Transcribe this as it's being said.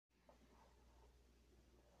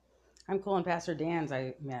I'm calling Pastor Dan's,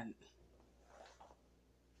 I meant.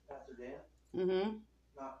 Pastor Dan? Mm-hmm.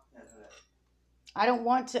 Not Antoinette. I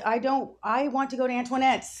want to go to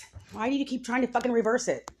Antoinette's. Why do you keep trying to fucking reverse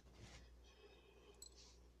it?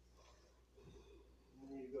 We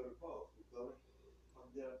need to go to both. We'll go,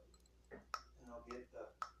 I'll get the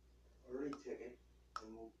early ticket,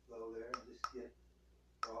 and we'll go there and just get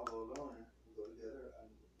Bravo alone, and we'll go together,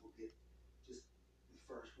 and we'll get just the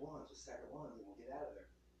first one, the second one, and then we'll get out of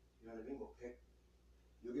there. You know what I mean? We'll pick,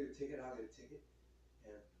 you'll get a ticket, I'll get a ticket,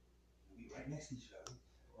 and we'll be right next to each other.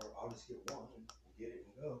 Or I'll just get one, and we'll get it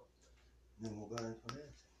and go. And then we'll go to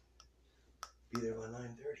Antoinette. Be there by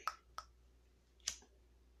 9:30.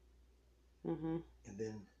 Mm-hmm. And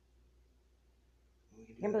then we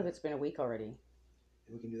can I can't believe it's been a week already.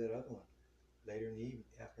 Then we can do that other one later in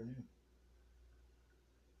the afternoon.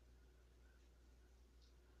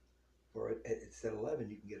 Or it's at 11,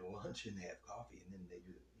 you can get a lunch and they have coffee, and then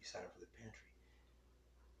you sign up for the pantry.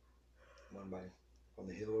 One on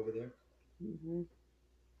the hill over there. Mm-hmm.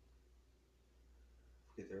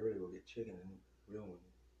 Get there early, we'll get chicken and real one.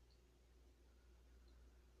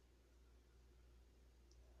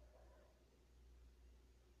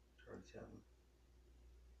 Charlie Chaplin.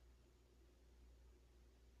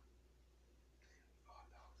 Hot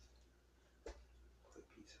dogs. Quick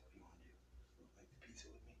pizza. What do you want to do? Make the pizza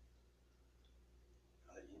with me?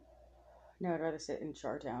 I'll let you. No, I'd rather sit in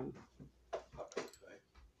Chartown. Hot dogs, right?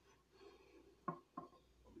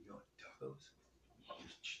 Where we going? Tacos?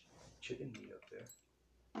 There's chicken meat up there.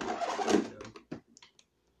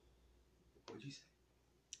 What'd you say?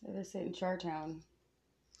 I'd rather sit in Chartown.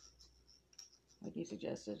 Like you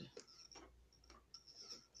suggested.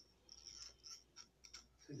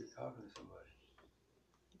 I think you're talking to somebody.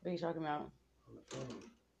 What are you talking about? On the phone.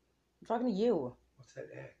 I'm talking to you. What's that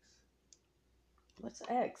X? What's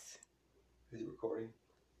X? Is it recording?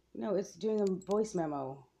 No, it's doing a voice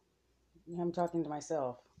memo. I'm talking to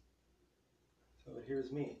myself. So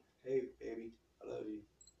here's me. Hey, baby, I love you.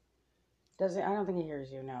 I don't think it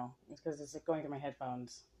hears you, no. It's because it's going through my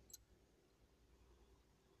headphones.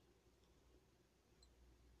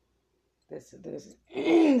 The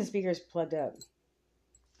speaker's plugged up.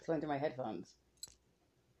 It's going through my headphones.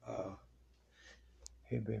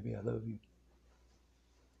 Hey, baby, I love you.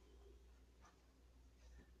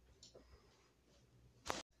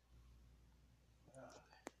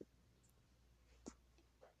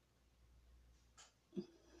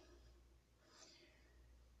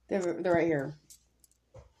 They're right here.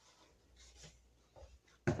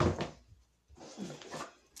 I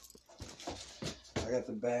got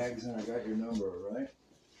the bags and I got your number, right?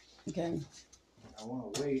 Okay. I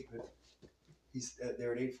want to wait, but he's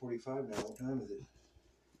there at 8:45 now. What time is it?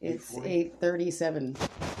 It's 8:37. I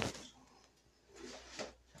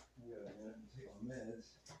gotta take my meds.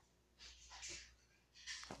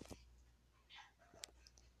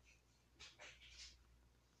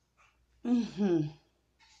 Mm-hmm.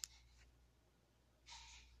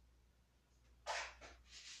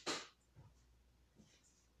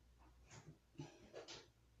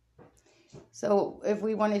 So if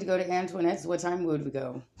we wanted to go to Antoinette's, what time would we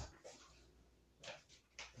go?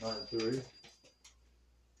 9:30.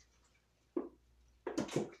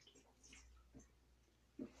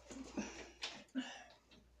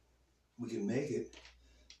 We can make it.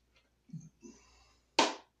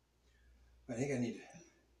 I think I need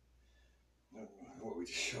to. What, we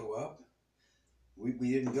just show up? We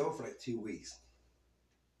didn't go for like 2 weeks.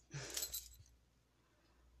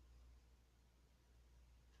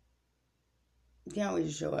 Can't we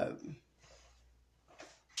just show up?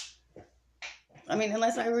 I mean,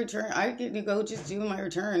 unless I return, I could go just do my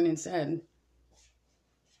return instead. And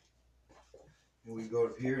we go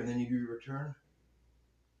up here and then you do your return?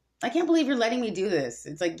 I can't believe you're letting me do this.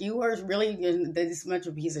 It's like you are really this much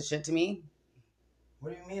of a piece of shit to me.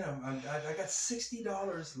 What do you mean? I got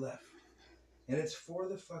 $60 left. And it's for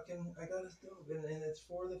the fucking, I got a stove, and it's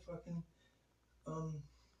for the fucking, I'm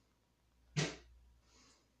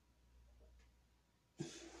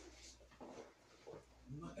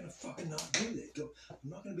not gonna fucking not do this. I'm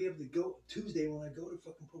not gonna be able to go Tuesday when I go to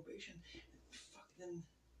fucking probation. And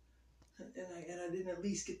I didn't at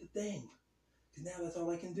least get the thing. Because now that's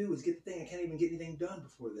all I can do is get the thing. I can't even get anything done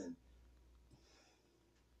before then.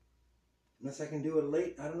 Unless I can do it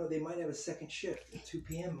late. I don't know. They might have a second shift at 2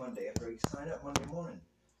 p.m. Monday after I sign up Monday morning.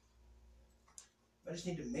 I just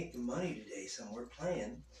need to make the money today somewhere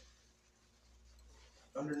playing.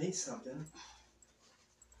 Underneath something.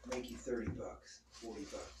 Make you $30, $40.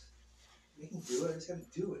 We can do it. I just got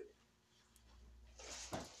to do it.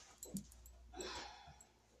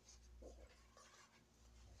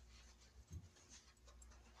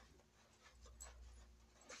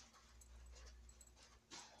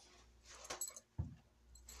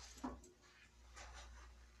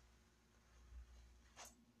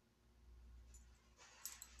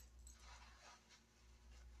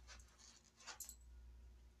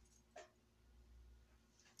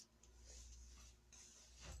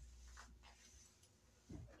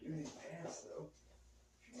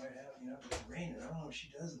 what she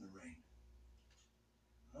does in the rain.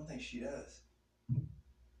 I don't think she does.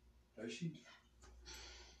 Does she?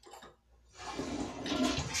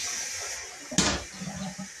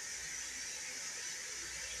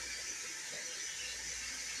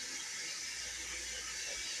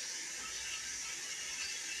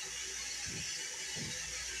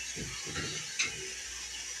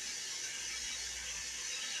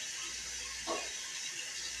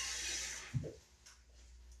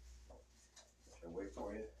 Should I wait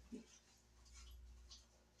for you?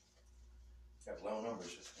 Got low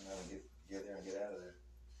numbers, just come out and get there and get out of there.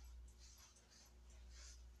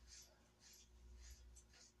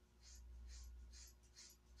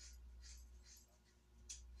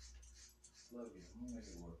 Love you. I'm gonna make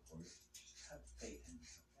it work for you. Just have faith in me,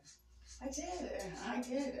 okay? I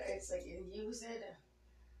did. It's like you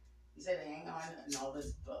said hang on and all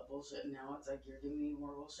this bullshit, and now it's like you're giving me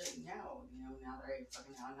more bullshit now. You know, now that I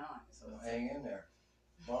fucking hung on. So Well, hang in there.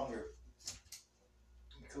 Longer.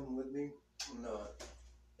 You coming with me? No.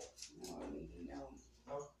 no, I mean, no.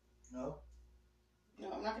 No?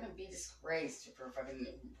 No, I'm not gonna be disgraced for fucking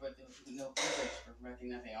with no privilege for fucking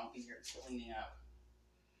nothing. I'll be here cleaning up.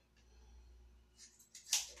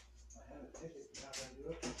 I have a ticket. You're not gonna do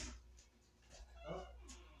it? Huh?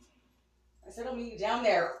 I said I'll meet you down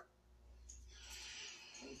there.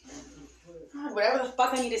 God, whatever the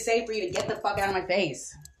fuck I need to say for you to get the fuck out of my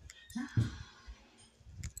face.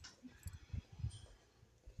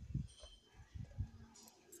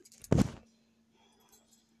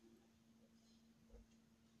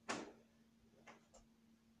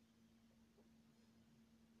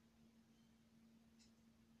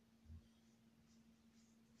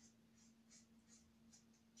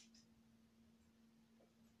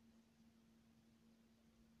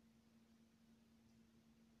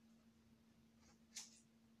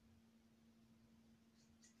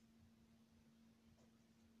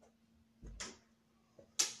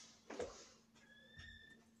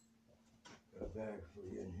 Got a bag for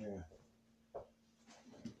you in here.